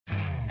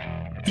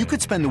You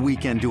could spend the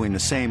weekend doing the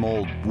same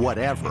old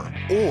whatever,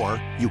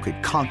 or you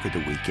could conquer the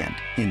weekend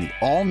in the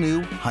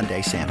all-new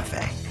Hyundai Santa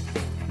Fe.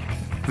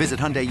 Visit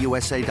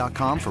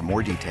HyundaiUSA.com for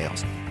more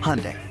details.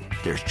 Hyundai,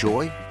 there's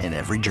joy in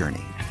every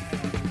journey.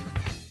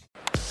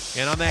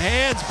 And on the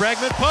hands,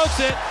 Bregman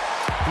pokes it.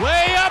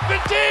 Way up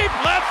and deep,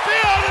 left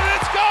field, and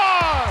it's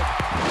gone!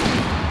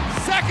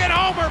 Second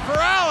homer for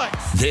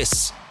Alex.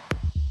 This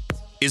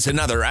is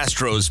another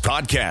Astros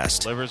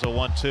podcast. Delivers a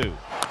 1-2.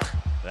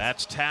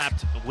 That's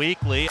tapped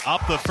weakly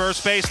up the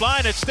first base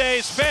line. It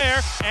stays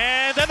fair,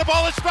 and then the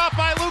ball is dropped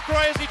by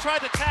Lucroy as he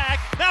tried to tag.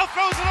 Now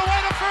throws it away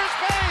to first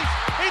base.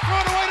 He threw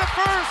it away to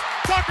first.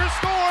 Tucker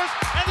scores,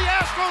 and the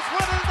Astros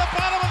win it in the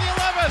bottom of the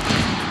 11th.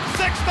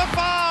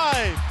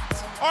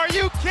 6-5. Are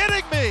you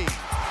kidding me?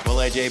 Well,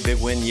 AJ,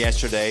 big win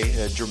yesterday.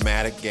 A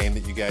dramatic game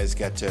that you guys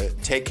got to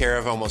take care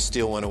of. Almost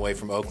steal one away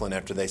from Oakland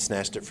after they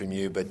snatched it from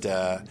you. But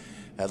a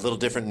little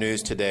different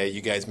news today.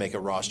 You guys make a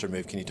roster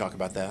move. Can you talk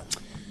about that?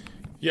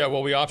 Yeah,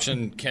 well, we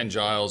optioned Ken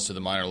Giles to the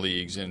minor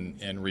leagues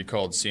and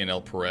recalled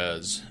CNL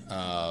Perez.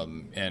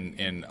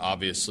 And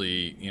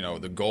obviously, you know,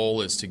 the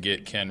goal is to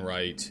get Ken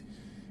right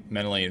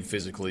mentally and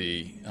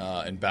physically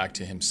and back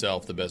to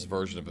himself, the best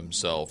version of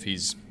himself.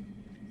 He's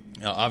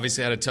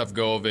obviously had a tough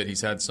go of it.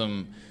 He's had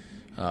some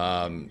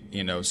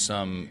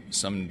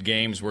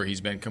games where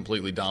he's been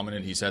completely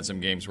dominant. He's had some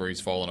games where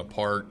he's fallen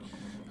apart.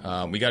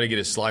 We got to get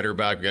his slider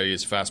back. We got to get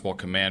his fastball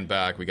command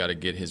back. We got to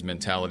get his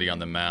mentality on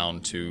the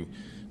mound to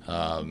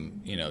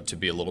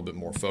be a little bit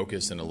more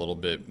focused and a little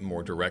bit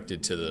more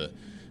directed to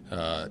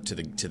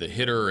the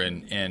hitter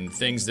and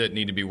things that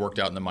need to be worked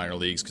out in the minor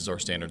leagues because our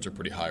standards are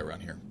pretty high around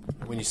here.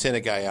 When you send a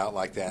guy out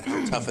like that,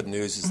 how tough of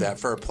news is that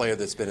for a player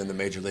that's been in the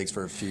major leagues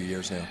for a few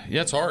years now?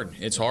 Yeah, it's hard.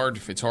 It's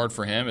hard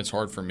for him. It's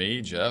hard for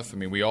me, Jeff. I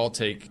mean, we all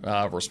take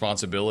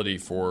responsibility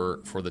for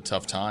the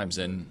tough times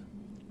and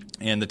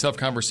the tough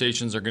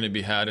conversations are going to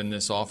be had in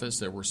this office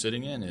that we're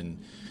sitting in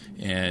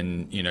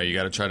and you know, you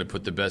got to try to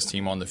put the best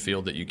team on the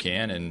field that you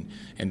can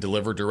and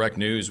deliver direct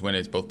news when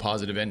it's both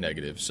positive and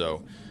negative.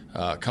 So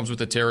comes with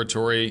the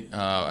territory.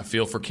 I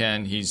feel for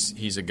Ken.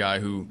 He's a guy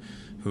who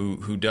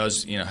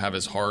does, you know, have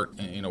his heart,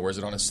 you know, wears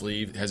it on his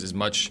sleeve, has as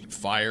much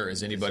fire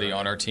as anybody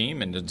on our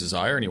team and a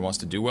desire, and he wants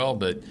to do well,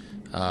 but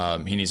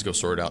he needs to go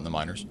sort it out in the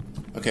minors.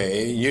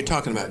 Okay, you're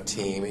talking about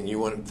team, and you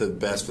want the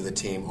best for the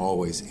team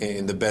always,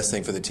 and the best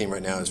thing for the team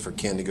right now is for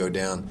Ken to go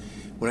down.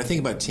 When I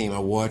think about team, I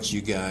watched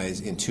you guys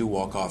in 2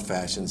 walk-off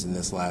fashions in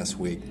this last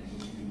week,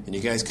 and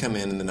you guys come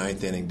in the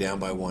 9th inning down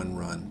by 1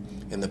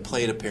 run. And the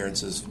plate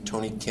appearances,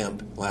 Tony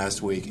Kemp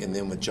last week, and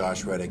then with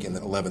Josh Reddick in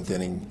the 11th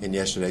inning in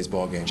yesterday's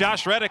ballgame.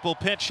 Josh Reddick will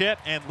pinch hit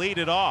and lead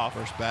it off.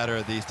 First batter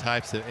of these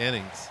types of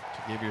innings.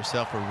 To give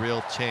yourself a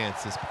real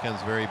chance, this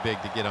becomes very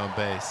big to get on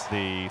base.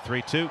 The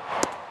 3-2.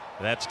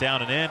 That's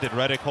down and in. Did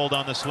Reddick hold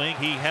on the swing?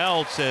 He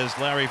held, says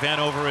Larry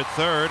Vanover at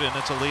third, and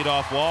it's a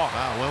leadoff walk.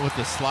 Wow, went with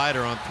the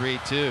slider on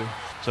 3-2.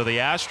 So the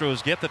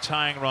Astros get the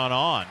tying run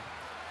on,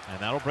 and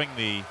that'll bring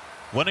the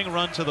winning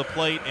run to the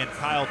plate and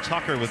Kyle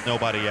Tucker with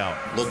nobody out.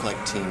 Look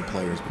like team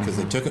players because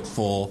they took it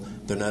full.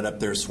 They're not up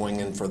there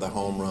swinging for the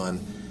home run.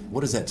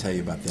 What does that tell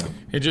you about them?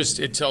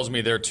 It tells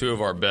me they're 2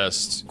 of our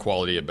best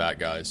quality at bat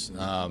guys.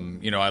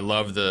 You know, I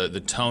love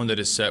the tone that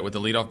is set with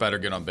the leadoff batter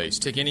get on base.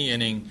 Take any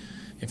inning.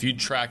 If you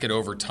track it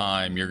over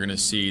time, you're going to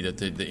see that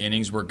the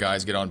innings where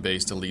guys get on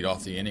base to lead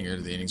off the inning are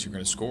the innings you're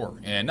going to score.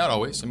 And not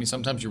always. I mean,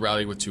 sometimes you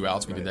rally with 2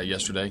 outs. We did that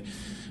yesterday.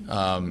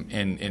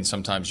 And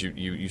sometimes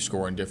you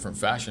score in different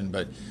fashion.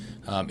 But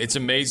it's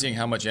amazing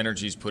how much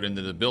energy is put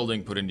into the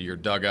building, put into your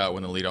dugout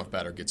when the leadoff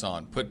batter gets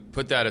on.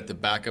 Put that at the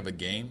back of a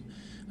game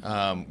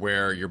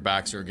where your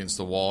backs are against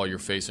the wall. You're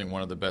facing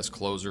one of the best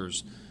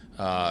closers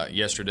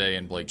yesterday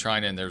in Blake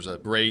Trinan. There's a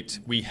great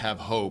we have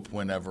hope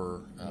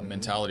whenever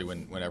mentality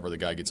whenever the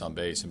guy gets on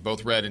base. And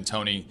both Red and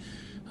Tony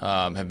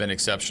have been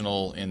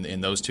exceptional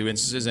in those 2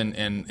 instances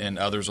and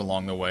others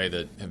along the way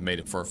that have made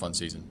it for a fun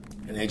season.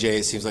 And AJ,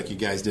 it seems like you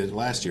guys did it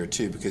last year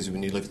too, because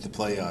when you look at the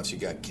playoffs, you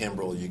got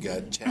Kimbrel, you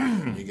got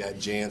Chapman, you got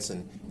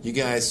Jansen. You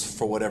guys,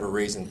 for whatever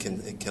reason,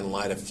 can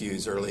light a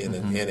fuse early in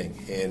an inning,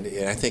 and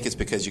I think it's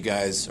because you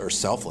guys are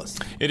selfless.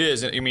 It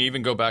is. I mean,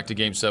 even go back to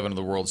Game 7 of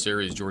the World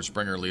Series, George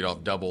Springer lead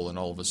off double, and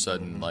all of a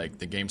sudden, like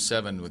the Game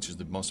 7, which is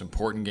the most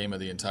important game of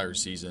the entire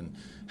season,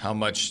 how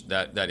much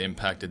that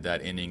impacted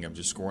that inning of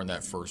just scoring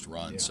that first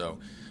run. Yeah. So.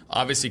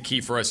 Obviously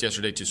key for us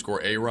yesterday to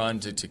score a run,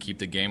 to keep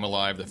the game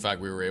alive. The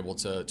fact we were able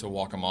to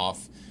walk them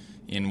off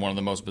in one of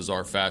the most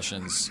bizarre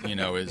fashions, you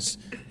know, is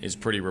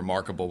pretty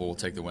remarkable, but we'll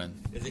take the win.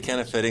 Is it kind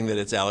of fitting that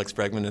it's Alex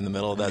Bregman in the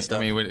middle of that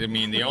stuff? I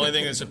mean, the only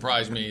thing that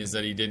surprised me is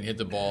that he didn't hit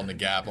the ball in the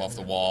gap off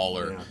the wall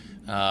or,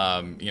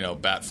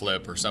 bat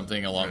flip or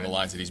something along the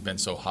lines that he's been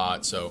so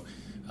hot. So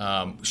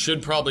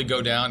should probably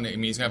go down. I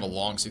mean, he's going to have a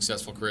long,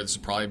 successful career. This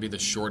will probably be the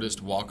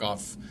shortest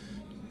walk-off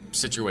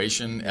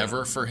situation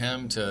ever for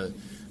him to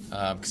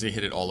because he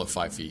hit it all of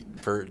 5 feet.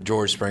 For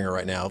George Springer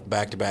right now,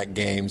 back-to-back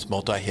games,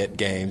 multi-hit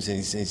games, and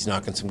he's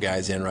knocking some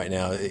guys in right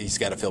now. He's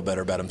got to feel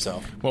better about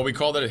himself. Well, we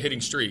call that a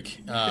hitting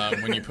streak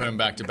when you put him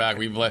back-to-back.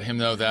 We've let him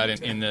know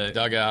that in the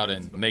dugout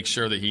and make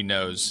sure that he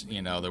knows,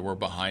 that we're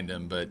behind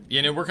him. But,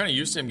 we're kind of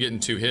used to him getting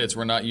 2 hits.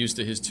 We're not used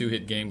to his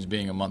 2-hit games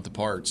being a month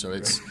apart. So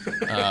it's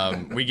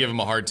we give him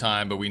a hard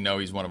time, but we know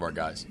he's one of our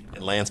guys.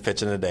 And Lance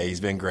pitching today. He's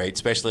been great,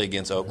 especially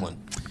against Oakland.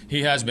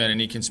 He has been, and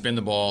he can spin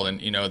the ball. And,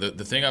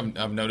 the thing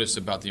I've noticed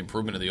about the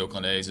improvement of the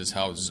Oakland A's is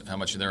how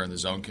much they're in the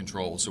zone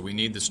control. So we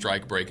need the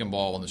strike breaking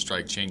ball and the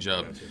strike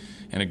changeup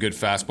and a good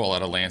fastball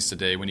out of Lance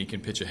today. When he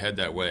can pitch ahead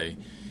that way,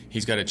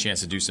 he's got a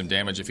chance to do some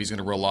damage. If he's going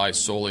to rely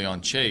solely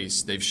on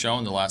chase, they've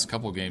shown the last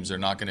couple of games they're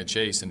not going to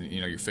chase. And,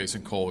 you're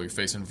facing Cole, you're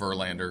facing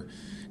Verlander.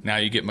 Now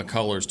you get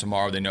McCullers.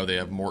 Tomorrow they know they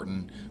have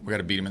Morton. We got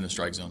to beat him in the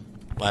strike zone.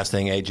 Last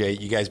thing, AJ,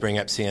 you guys bring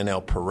up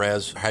CNL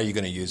Perez. How are you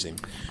going to use him?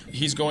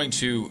 He's going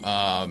to,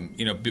 go in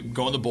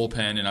the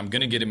bullpen, and I'm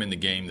going to get him in the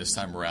game this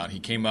time around. He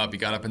came up, he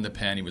got up in the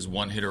pen. He was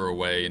one hitter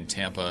away in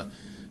Tampa.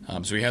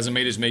 So he hasn't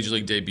made his major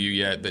league debut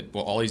yet, but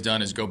all he's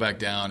done is go back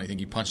down. I think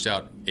he punched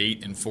out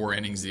 8 in 4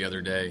 innings the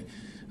other day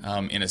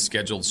in a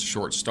scheduled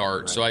short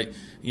start. Right.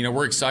 So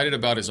we're excited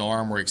about his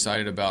arm. We're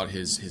excited about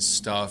his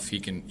stuff. He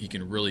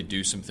can really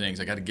do some things.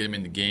 I got to get him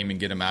in the game and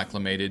get him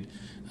acclimated.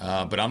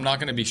 But I'm not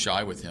going to be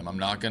shy with him. I'm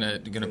not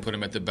going to put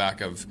him at the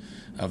back of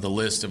the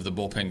list of the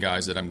bullpen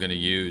guys that I'm going to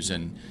use.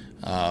 And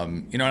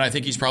and I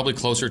think he's probably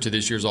closer to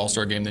this year's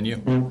All-Star game than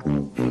you. All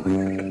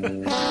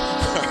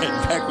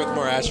right, back with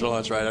more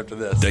Astronauts right after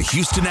this. The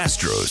Houston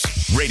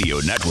Astros Radio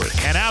Network.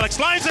 And Alex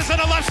lines this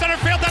into left center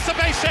field. That's a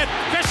base hit.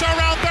 Fisher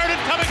around third and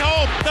coming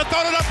home. The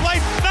throw to the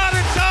plate. Not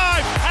in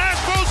time.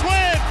 Astros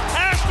win.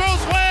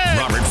 Astros win.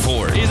 Robert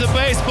Ford. He's a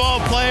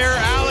baseball player.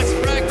 Alex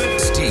Bregman.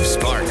 Steve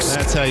Sparks.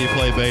 That's how you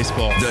play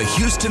baseball. The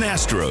Houston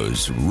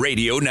Astros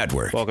Radio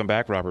Network. Welcome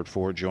back. Robert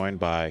Ford joined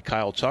by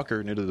Kyle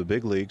Tucker, new to the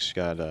big leagues.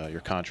 Got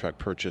your contract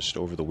purchased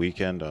over the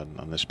weekend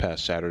on this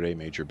past Saturday,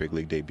 made your big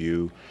league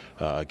debut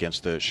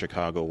against the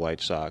Chicago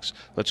White Sox.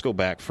 Let's go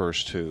back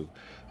first to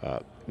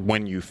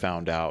when you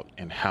found out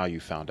and how you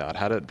found out.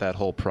 How did that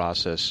whole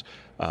process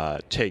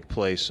take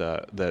place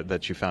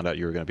that you found out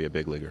you were going to be a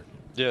big leaguer?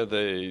 Yeah,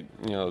 they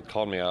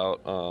called me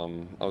out.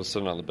 I was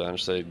sitting on the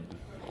bench. They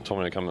told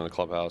me to come in the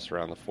clubhouse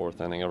around the 4th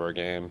inning of our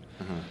game.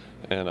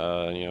 And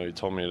he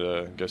told me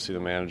to go see the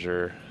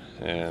manager,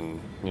 and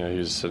he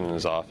was sitting in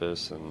his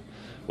office and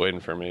waiting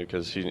for me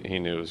because he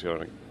knew it was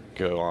going to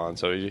go on.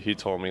 So he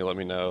told me, let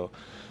me know,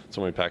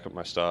 told me to pack up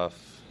my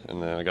stuff,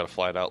 and then I got a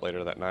flight out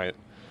later that night.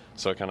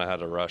 So I kind of had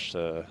to rush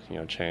to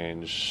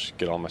change,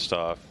 get all my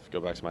stuff,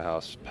 go back to my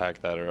house, pack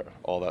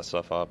all that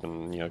stuff up,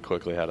 and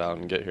quickly head out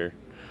and get here.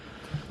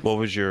 What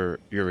was your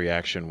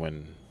reaction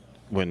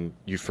when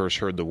you first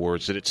heard the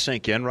words? Did it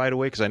sink in right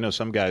away? Because I know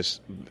some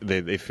guys,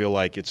 they feel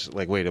like it's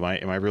like, wait, am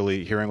I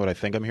really hearing what I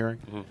think I'm hearing?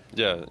 Mm-hmm.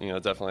 Yeah,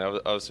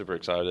 definitely. I was super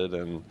excited,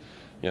 and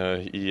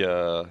he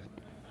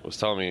was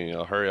telling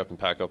me, hurry up and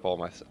pack up all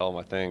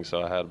my things.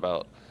 So I had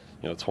about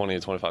 20 to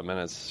 25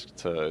 minutes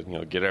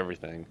to get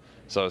everything.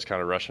 So I was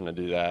kind of rushing to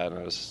do that, and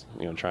I was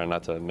trying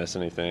not to miss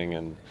anything,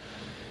 and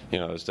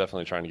I was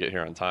definitely trying to get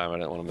here on time. I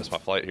didn't want to miss my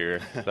flight here.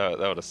 That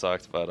would have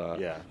sucked, but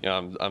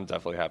I'm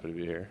definitely happy to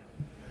be here.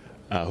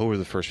 Who were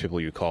the first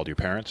people you called? Your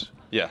parents?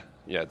 Yeah,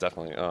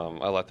 definitely.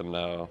 I let them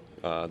know.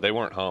 They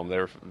weren't home. They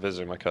were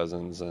visiting my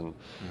cousins, and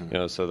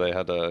so they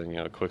had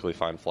to quickly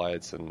find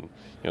flights, and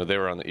they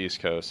were on the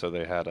East Coast, so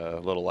they had a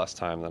little less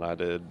time than I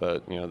did,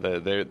 but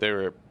they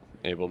were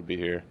able to be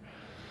here.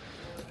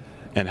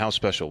 And how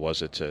special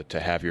was it to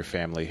have your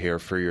family here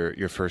for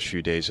your first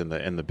few days in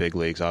the big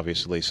leagues?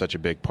 Obviously, such a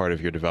big part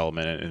of your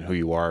development and who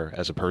you are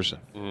as a person.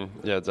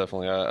 Yeah,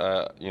 definitely.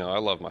 I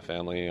love my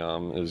family. It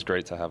was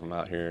great to have them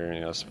out here,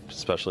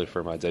 especially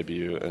for my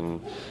debut.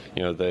 And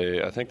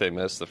I think they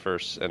missed the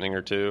first inning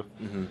or two,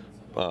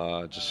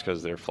 just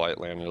because their flight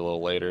landed a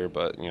little later.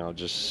 But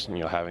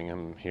having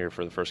him here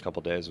for the first couple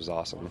of days was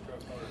awesome.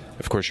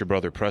 Of course, your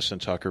brother Preston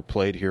Tucker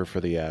played here for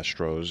the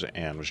Astros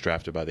and was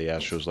drafted by the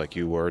Astros like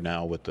you were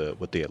now with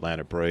the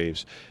Atlanta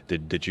Braves.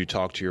 Did you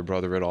talk to your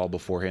brother at all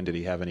beforehand? Did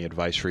he have any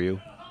advice for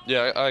you?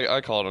 Yeah,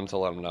 I called him to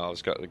let him know I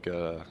was going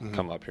to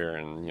come up here,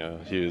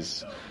 and he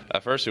was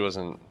at first he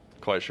wasn't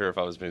quite sure if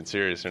I was being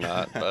serious or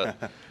not, but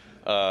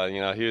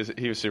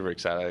he was super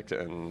ecstatic,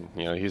 and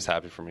he was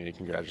happy for me. He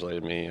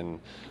congratulated me, and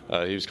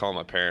he was calling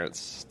my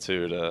parents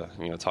too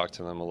to talk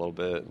to them a little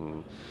bit,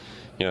 and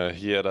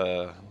he had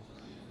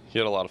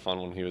a lot of fun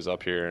when he was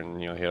up here, and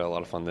he had a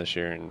lot of fun this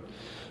year, and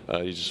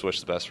he just wished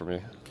the best for me.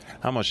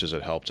 How much does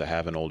it help to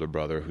have an older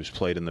brother who's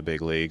played in the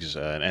big leagues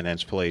and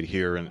has played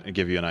here and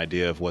give you an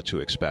idea of what to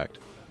expect?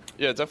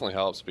 Yeah, it definitely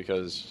helps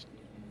because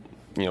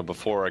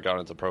before I got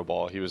into pro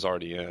ball, he was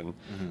already in,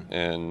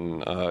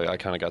 and I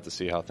kind of got to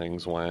see how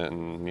things went,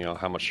 and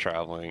how much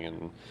traveling,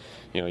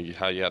 and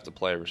how you have to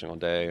play every single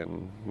day,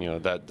 and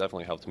that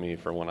definitely helped me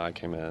for when I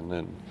came in,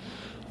 and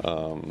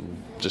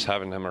just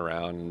having him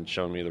around and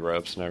showing me the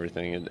ropes and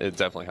everything, it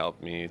definitely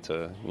helped me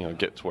to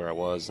get to where I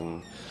was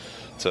and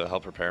to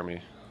help prepare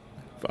me.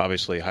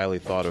 obviously highly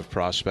thought of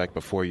prospect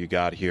before you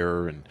got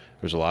here, and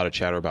there's a lot of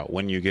chatter about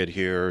when you get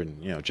here.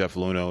 And Jeff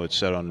Luhnow had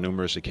said on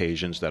numerous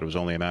occasions that it was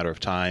only a matter of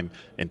time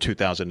in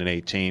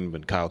 2018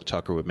 when Kyle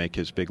Tucker would make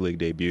his big league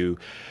debut.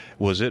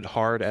 Was it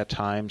hard at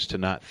times to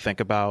not think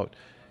about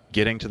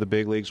getting to the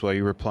big leagues while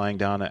you were playing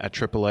down at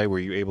AAA? Were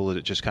you able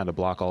to just kind of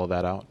block all of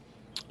that out?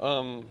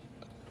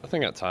 I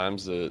think at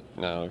times it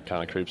kind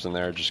of creeps in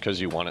there just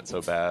because you want it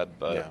so bad.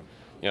 But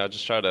I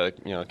just try to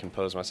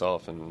compose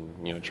myself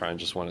and try and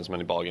just win as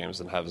many ball games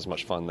and have as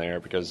much fun there,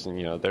 because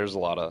there's a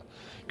lot of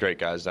great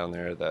guys down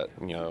there that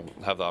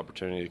have the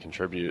opportunity to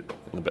contribute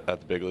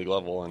at the big league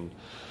level. And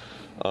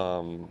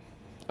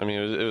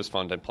it was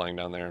fun playing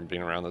down there and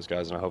being around those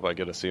guys, and I hope I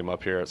get to see them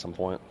up here at some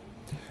point.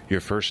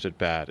 Your first at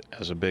bat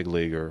as a big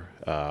leaguer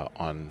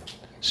on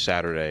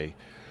Saturday.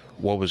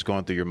 What was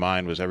going through your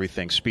mind? Was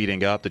everything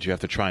speeding up? Did you have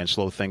to try and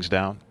slow things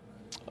down?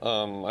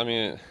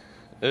 It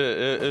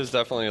was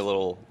definitely a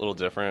little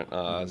different.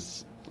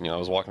 As I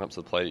was walking up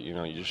to the plate, you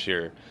just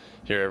hear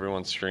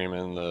everyone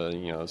screaming,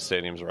 the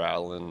stadium's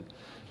rattling,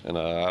 and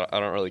I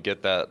don't really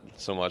get that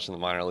so much in the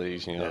minor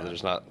leagues.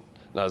 There's not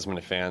as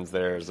many fans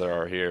there as there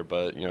are here,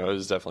 but it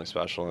was definitely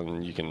special,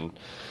 and you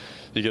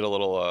get a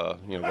little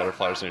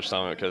butterflies in your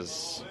stomach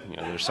because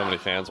there's so many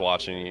fans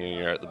watching you.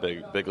 You're at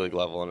the big league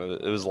level,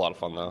 and it was a lot of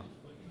fun though.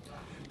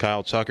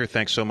 Kyle Tucker,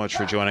 thanks so much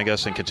for joining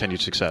us, and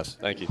continued success.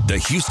 Thank you. The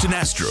Houston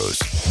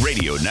Astros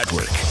Radio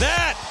Network.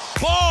 That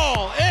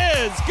ball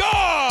is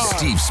gone!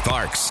 Steve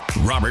Sparks,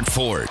 Robert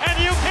Ford.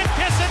 And you can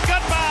kiss it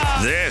goodbye!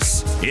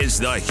 This is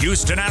the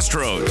Houston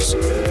Astros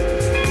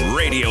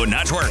Radio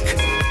Network.